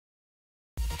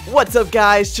What's up,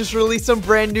 guys? Just released some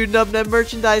brand new NubNeb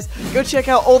merchandise. Go check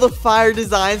out all the fire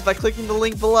designs by clicking the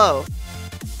link below.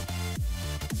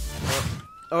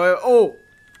 Oh.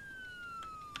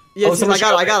 Yes, I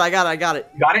got it.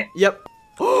 You got it? Yep.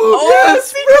 Oh,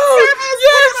 yes, bro!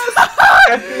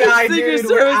 Yes! FBI, Secret dude,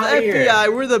 Service, we're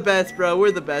FBI, we're the best, bro.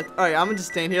 We're the best. Alright, I'm gonna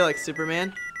just stand here like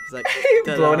Superman. He's like,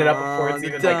 blowing it up before it's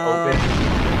even like open.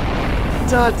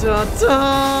 Da da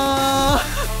da!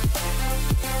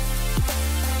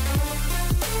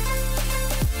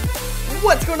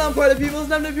 What's going on, party people?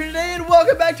 It's NubNeb here today, and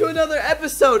welcome back to another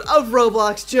episode of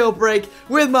Roblox Jailbreak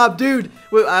with my dude.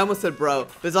 Wait, I almost said bro,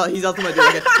 but he's also my dude.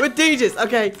 Okay. With Deejus.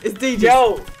 Okay, it's Deejus.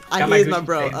 Yo! He is my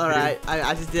bro. Alright,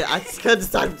 I just couldn't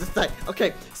decide to say.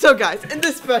 Okay, so guys, in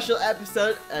this special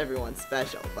episode, everyone's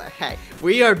special, but hey,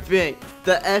 we are being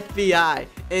the FBI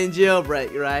in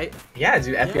Jailbreak, right? Yeah,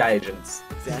 dude, FBI agents.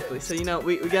 Exactly. So, you know,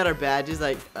 we got our badges.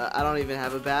 Like, I don't even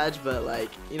have a badge, but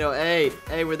like, you know, hey,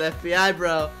 we're the FBI,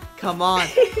 bro. Come on,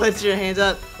 put your hands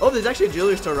up. Oh, there's actually a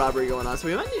jewelry store robbery going on, so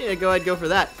we might need to go ahead and go for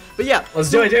that. But yeah,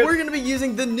 let's do it, dude. We're gonna be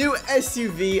using the new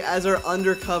SUV as our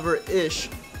undercover-ish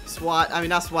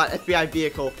FBI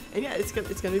vehicle, and yeah, it's gonna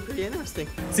be pretty interesting.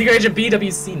 Secret Agent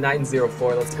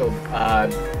BWC904. Let's go.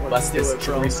 Bust this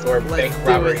jewelry store bank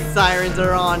robbery. Sirens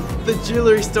are on. The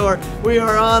jewelry store. We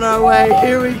are on our way.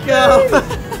 Here we go.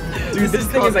 Dude, this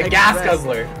thing is a gas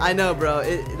guzzler. I know, bro.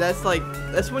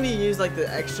 That's when you use like the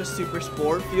extra super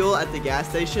sport fuel at the gas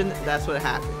station. That's what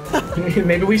happens.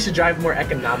 Maybe we should drive more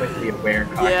economically aware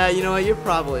cars. Yeah, you know what? You're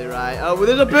probably right. Oh,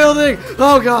 there's a building.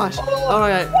 Oh gosh. All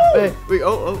right. Hey,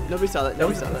 nobody saw that.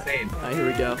 Nobody saw that. All right, here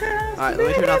we go. All right, let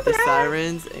me turn off the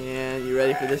sirens. And you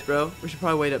ready for this, bro? We should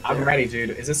probably wait up there. I'm ready, dude.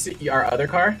 Is this our other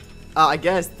car? I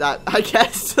guess. All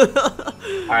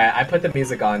right, I put the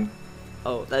music on.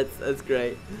 Oh, that's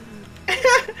great.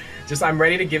 Just I'm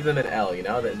ready to give them an L, you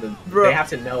know? They have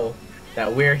to know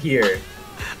that we're here.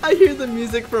 I hear the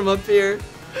music from up here.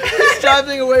 He's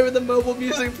driving away with a mobile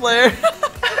music player.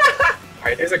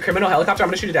 Alright, there's a criminal helicopter. I'm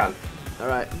gonna shoot it down.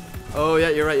 Alright. Oh, yeah,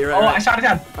 you're right. Oh, I shot it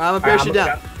down. I'm gonna parachute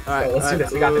down. Alright, let's do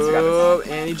this. We got this.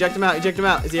 And eject him out.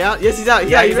 Is he out? Yes, he's out.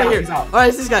 He's right here. Alright,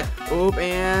 it's this guy. Oop,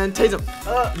 and tase him.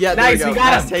 Yeah, there nice, we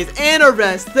got him. Tase and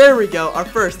arrest. There we go. Our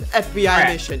first FBI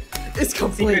mission is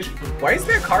complete. Why is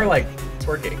their car like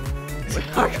twerking?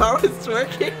 Our car was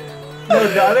twerking? No,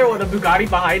 the other one, the Bugatti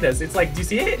behind us. It's like, do you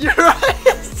see it? You're right.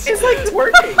 It's like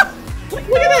twerking.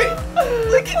 Look at it.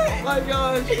 Look at it. Oh my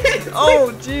gosh.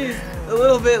 Oh, jeez. A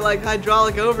little bit like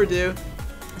hydraulic overdue.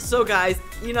 So, guys,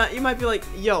 you know, you might be like,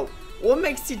 yo, what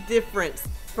makes you different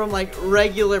from like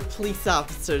regular police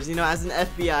officers, you know, as an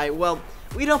FBI? Well,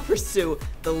 we don't pursue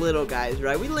the little guys,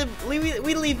 right? We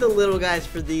leave the little guys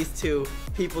for these two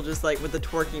people, just like with the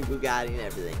twerking Bugatti and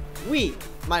everything. We,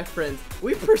 my friends,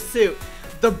 we pursue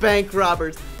the bank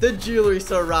robbers, the jewelry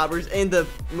store robbers, and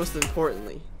most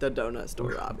importantly, the donut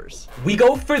store robbers. We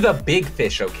go for the big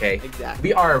fish, okay? Exactly.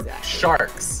 We are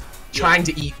sharks trying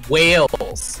to eat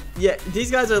whales. Yeah,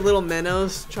 these guys are little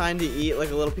minnows trying to eat like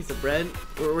a little piece of bread.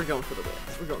 We're going for the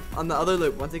whales. We're going on the other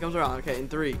loop once he comes around. Okay, in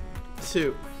 3,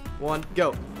 2, 1,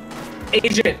 go.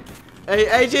 Agent. Hey,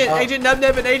 Agent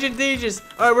NubNeb and Agent Deejus.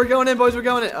 All right, we're going in, boys. We're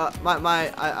going in.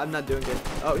 I'm not doing good.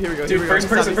 Oh, here we go. Dude, first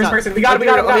person. We got it.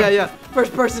 Oh, yeah.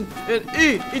 First person. And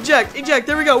eject.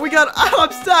 There we go. We got it. Oh,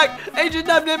 I'm stuck. Agent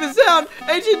NubNeb is down.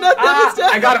 Agent NubNeb is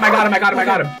down. I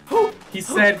got him. He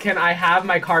said, "Can I have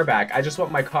my car back? I just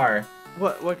want my car."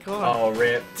 What car? Oh,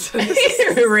 rip.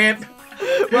 Rip.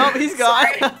 Well, he's gone.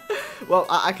 Well,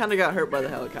 I kind of got hurt by the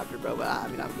helicopter, bro, but I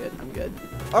mean, I'm good.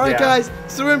 All right, guys,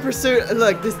 so we're in pursuit.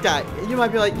 Look, this guy, you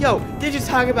might be like, yo, did you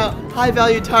talk about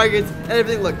high-value targets and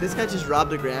everything? Look, this guy just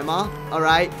robbed a grandma, all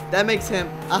right? That makes him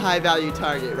a high-value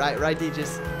target, right,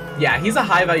 Deejus? Yeah, he's a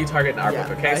high-value target in our book,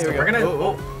 okay? So we're gonna...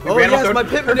 Oh, yes, my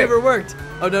pit maneuver worked.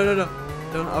 Oh, no.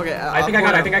 Don't, okay. I think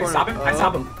I can stop him. I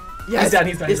stop him. Yes,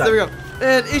 he's done. Yes, there we go.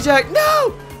 And eject.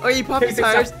 No! Oh, you popped his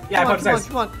tires? Yeah, I popped his tires.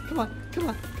 Come on.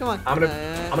 I'm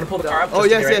gonna pull the car up. Oh,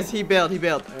 yes, he bailed. All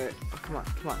right. Oh, come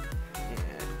on.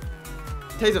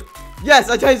 Tase him. Yes,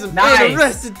 I tased him. Nice. And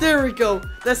arrested. There we go.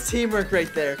 That's teamwork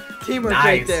right there.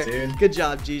 Right there. Dude. Good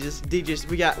job, Deejus.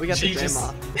 We got the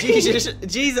grandma.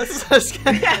 Jesus.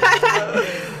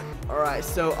 All right,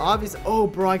 so obviously, oh,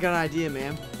 bro, I got an idea,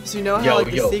 man. So you know how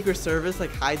the Secret Service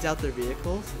like hides out their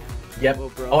vehicles? Yep. Oh,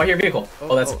 bro. Oh, I hear a vehicle.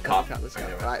 Oh, that's a cop. Let's go.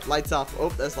 All right, lights off. Oh,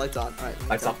 that's lights on. All right.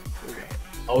 Lights off. Okay.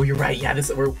 Oh, you're right. Yeah,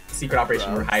 we're secret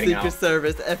operation. We're hiding out. Secret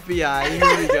Service, FBI.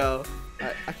 Here we go.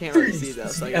 I can't really see though,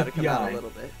 so I gotta come out a little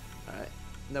bit. All right.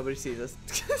 Nobody sees us.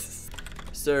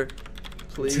 Sir,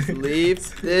 please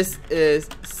leave. This is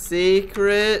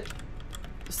Secret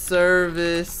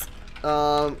Service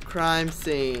Crime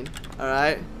scene. All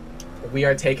right. We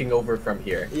are taking over from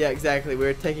here. Yeah, exactly.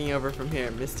 We're taking over from here,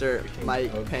 Mr.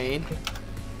 Mike Payne.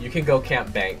 You can go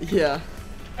camp bank. Yeah.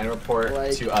 And report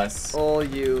to us. Oh,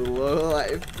 you low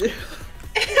life.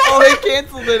 Oh, he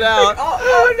canceled it out.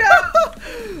 Oh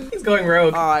no! He's going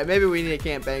rogue. All right, maybe we need a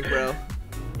camp bank, bro.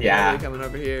 Yeah. Coming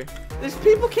over here. There's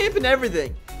people camping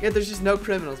everything. Yeah, there's just no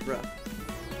criminals, bro.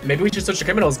 Maybe we should switch to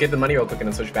criminals, get the money real quick, and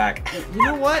then switch back. You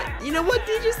know what? You know what,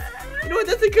 Deejus? You know what?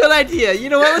 That's a good idea. You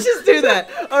know what? Let's just do that.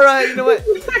 All right. You know what?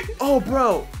 Oh,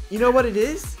 bro. You know what it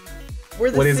is?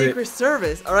 We're the Secret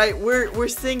Service. All right. We're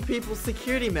seeing people's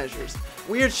security measures.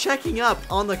 We are checking up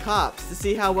on the cops to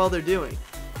see how well they're doing.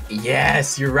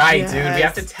 Yes, you're right, dude. We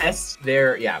have to test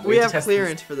their. Yeah. We have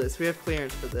clearance for this. We have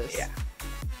clearance for this. Yeah.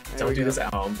 Don't do this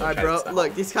at home. All right, bro.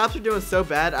 Look, these cops are doing so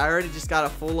bad. I already just got a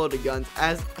full load of guns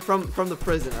from the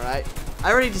prison. All right.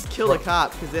 I already just killed a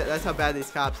cop because that's how bad these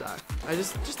cops are. I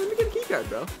just let me get a key card,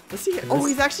 bro. Let's see. Oh,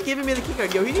 he's actually giving me the key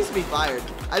card. Yo, he needs to be fired.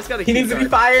 I just got a key card. He needs to be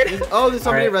fired. Oh, there's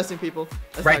somebody arresting people.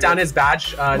 Write down his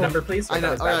badge number, please. I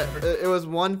know. All right. It was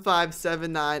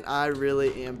 1579. I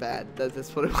really am bad.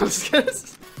 That's what it was.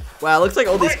 Wow, it looks like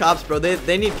all these cops, bro.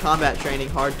 They need combat training,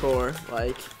 hardcore.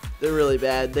 Like. They're really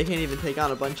bad. They can't even take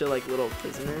on a bunch of like little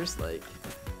prisoners. Like,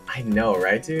 I know,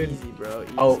 right, dude? Easy, bro.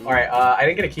 Easy. Oh, all right. I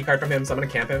didn't get a key card from him, so I'm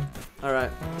gonna camp him. All right.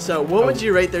 So, what would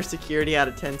you rate their security out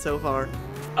of 10 so far?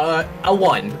 A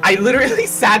 1. I literally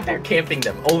sat there camping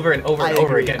them over and over and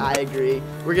over again. I agree.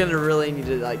 We're gonna really need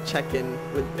to like check in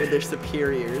with their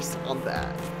superiors on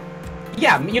that.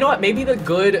 Yeah. You know what? Maybe the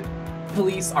good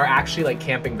police are actually like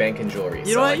camping bank and jewelry.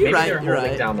 You know what? You're right. They're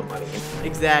holding down the money.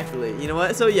 Exactly. You know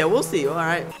what? So yeah, we'll see. All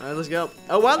right, let's go.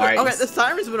 Oh wow! Right, okay, the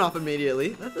sirens went off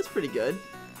immediately. That's pretty good.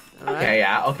 All okay.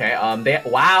 Yeah. Okay.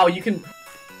 Wow.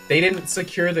 They didn't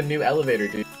secure the new elevator,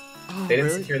 dude. Oh, they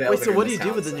didn't secure the elevator. Wait. So what do you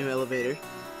do with the new elevator?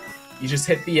 You just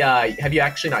hit the. Have you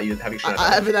actually not used?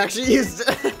 I haven't actually used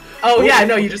it. Oh yeah,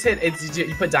 no. You just hit.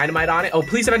 You put dynamite on it. Oh,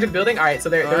 police have entered the building. All right. So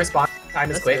their response time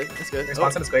is quick. That's good.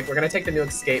 Response time is quick. We're gonna take the new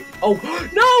escape. Oh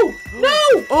no! No!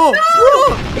 Oh!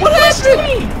 No! What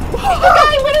happened? The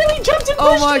guy literally jumped and pushed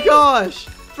Oh my gosh,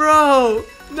 bro!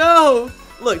 No!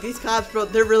 Look, these cops, bro,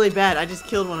 they're really bad. I just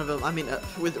killed one of them. I mean,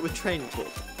 with training tools,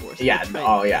 of course. Yeah.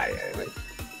 Oh yeah.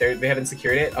 They haven't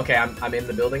secured it. Okay, I'm in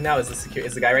the building now. Is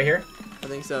the guy right here? I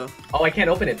think so. Oh, I can't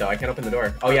open it though. I can't open the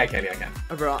door. Oh yeah, I can. Yeah, I can.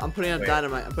 Oh, bro, I'm putting on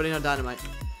dynamite.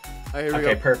 All right, here we go.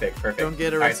 Okay, perfect. Don't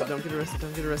get arrested. Don't get arrested.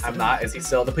 I'm not. Is he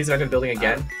still? The police have entered the building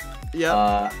again.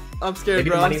 Yeah. I'm scared, maybe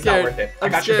bro. the money's not worth it. I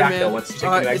got your back though. Once you take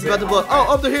the exit. He's about to blow.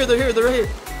 Oh, they're here. They're right here.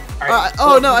 All right.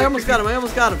 Oh no, I almost got him.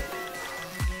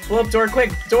 Blow up door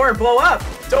quick. Door, blow up.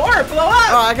 Door, blow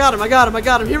up. Oh, I got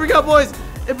him. Here we go, boys.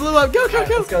 It blew up. Go.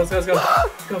 Let's go.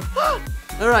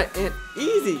 All right, and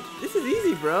easy. This is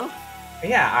easy, bro.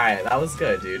 Yeah, all right. That was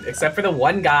good, dude. Except for the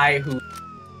one guy who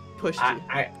pushed you.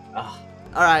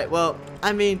 All right, well,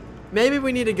 I mean, maybe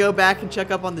we need to go back and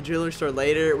check up on the jewelry store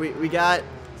later. We got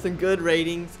some good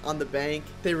ratings on the bank.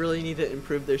 They really need to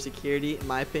improve their security, in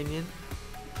my opinion.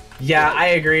 Yeah, I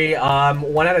agree. 1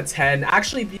 out of 10.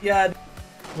 Actually, yeah, it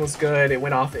was good. It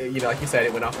went off, you know, like you said,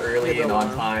 it went off early and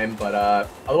on time. But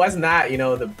otherwise than that, you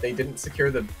know, they didn't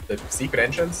secure the secret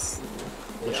entrance,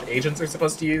 which agents are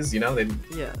supposed to use, you know.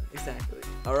 Yeah, exactly.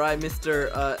 All right, Mr.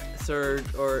 Sir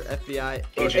or FBI.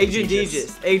 Agent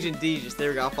Deejus. Agent Deejus. There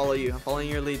we go. I'll follow you. I'm following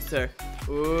your lead, sir.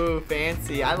 Ooh,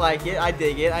 fancy. I like it. I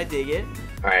dig it.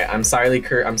 All right. I'm sorry,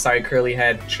 curly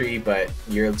head tree, but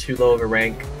you're too low of a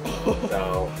rank.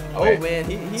 So. Okay. Oh man,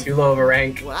 he's too low of a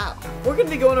rank. Wow. We're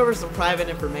gonna be going over some private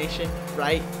information,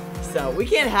 right? So we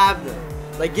can't have them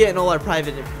like getting all our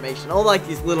private information. All like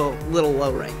these little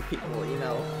low rank people, you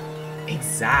know.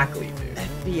 Exactly, dude.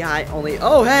 FBI only.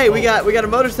 Oh, hey, we got a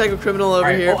motorcycle criminal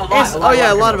over here.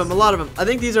 A lot of them. I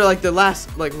think these are like the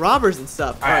last like robbers and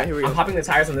stuff. All right, here we go. I'm popping the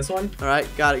tires on this one. All right,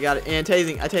 got it. And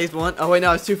tasing. I tased one. Oh wait,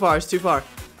 no, it's too far. All right,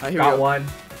 here we go. Got one.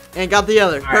 And got the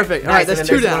other. Perfect. All right, that's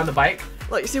 2 down. One on the bike.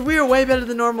 Like, see, we are way better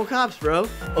than normal cops, bro.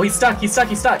 Oh, he's stuck. Yes. Go.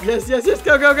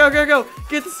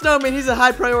 Get the snowman. He's a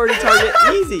high priority target.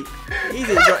 Easy,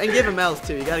 bro. And give him L's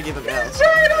too. You gotta give him L's.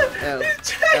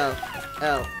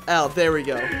 L. There we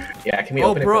go. Yeah, can we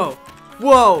open it? Oh, bro.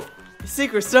 Whoa.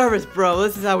 Secret Service, bro.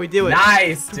 This is how we do it.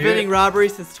 Nice, dude. Preventing robbery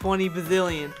since 20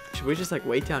 bazillion. Should we just like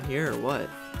wait down here or what?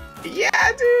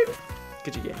 Yeah, dude.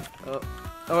 Good you get.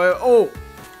 Oh.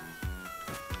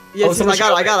 Yes, I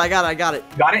got it.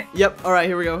 Got it? Yep. All right,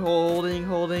 here we go. Holding,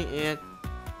 and.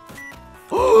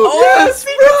 Oh, yes,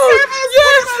 bro!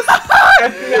 Yes!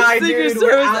 FBI, Secret dude,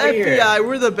 Service, FBI.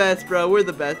 We're the best, bro. We're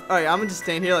the best. All right, I'm gonna just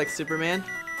stand here like Superman.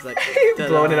 Like,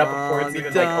 blowing it up before it's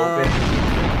even like open.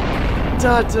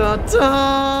 Da da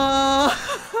da.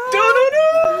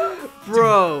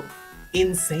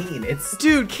 insane. It's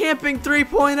Dude, camping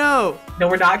 3.0. no,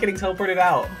 we're not getting teleported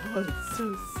out. Oh, it's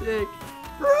so sick.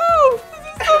 Bro, this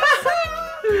is so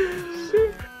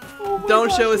sick. Oh Don't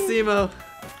gosh, show us dude. Simo.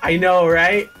 I know,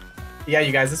 right? Yeah,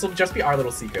 you guys, this will just be our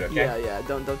little secret, okay? Yeah,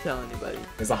 don't tell anybody.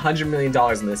 There's $100 million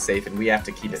in this safe, and we have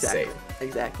to keep it safe.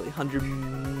 Exactly, 100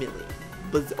 million.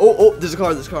 Oh, there's a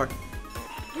car.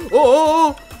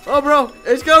 Oh, bro,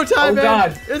 it's go time, man.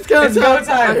 God. It's go time.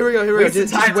 Right, here we go. Wait,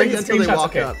 Just wait until they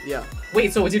walk up. Yeah.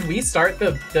 Wait, so did we start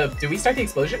did we start the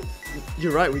explosion?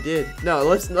 You're right, we did. No,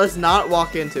 let's not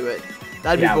walk into it.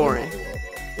 That'd be boring.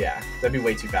 Yeah, that'd be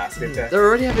way too fast. We have to... They're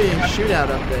already having a shootout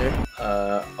up there.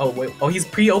 Oh, he's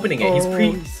pre-opening it. He's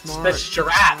the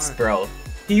strats, bro.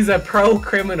 He's a pro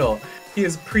criminal. He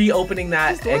is pre-opening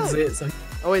that exit. So...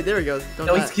 Oh wait, there he goes.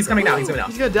 No, he's coming now. He's coming now.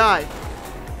 He's gonna die.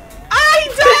 I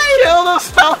died! Killed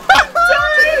himself.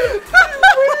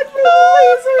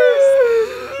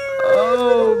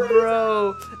 Oh,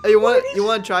 bro. Hey, you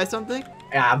want to try something?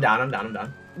 Yeah, I'm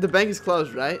down. The bank is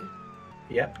closed, right?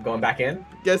 Yep, going back in.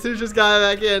 Guess who just got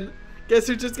back in?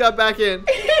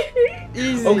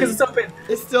 Easy. Oh, because it's open.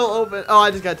 It's still open. Oh,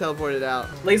 I just got teleported out.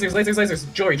 Lasers.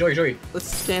 Jory.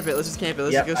 Let's just camp it. Let's just Yep,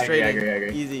 go straight in. I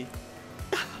agree. Easy.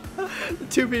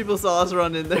 2 people saw us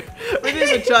run in there. We didn't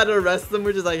even try to arrest them.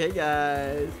 We're just like, hey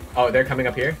guys. Oh, they're coming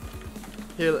up here?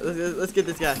 Here, let's get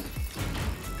this guy.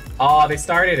 Oh, they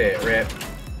started it. Rip.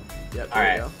 Yep.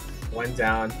 Alright. One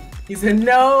down. He said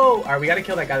no! Alright, we gotta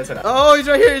kill that guy that's set up. Oh, he's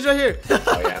right here.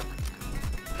 Oh, yeah.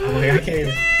 Oh my god, I can't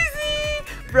even.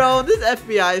 Bro, this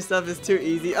FBI stuff is too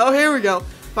easy. Oh, here we go.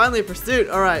 Finally a pursuit.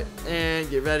 Alright, and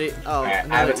get ready. Oh, right,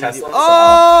 I have a Tesla.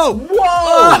 Oh!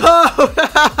 Whoa!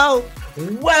 Oh!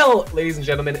 Well, ladies and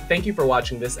gentlemen, thank you for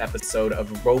watching this episode of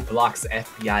Roblox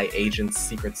FBI Agents,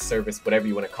 Secret Service, whatever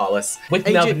you want to call us, with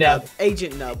NubNeb.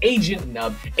 Agent Nub, Agent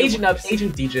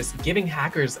Deejus, giving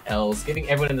hackers L's, giving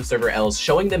everyone in the server L's,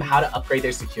 showing them how to upgrade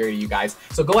their security, you guys.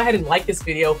 So go ahead and like this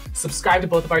video, subscribe to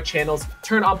both of our channels,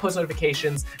 turn on post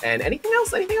notifications, and anything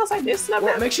else I missed, NubNeb?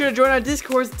 Well, make sure to join our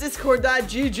Discord,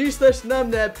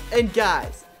 discord.gg/NubNeb, and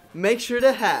guys, make sure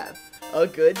to have a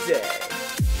good day.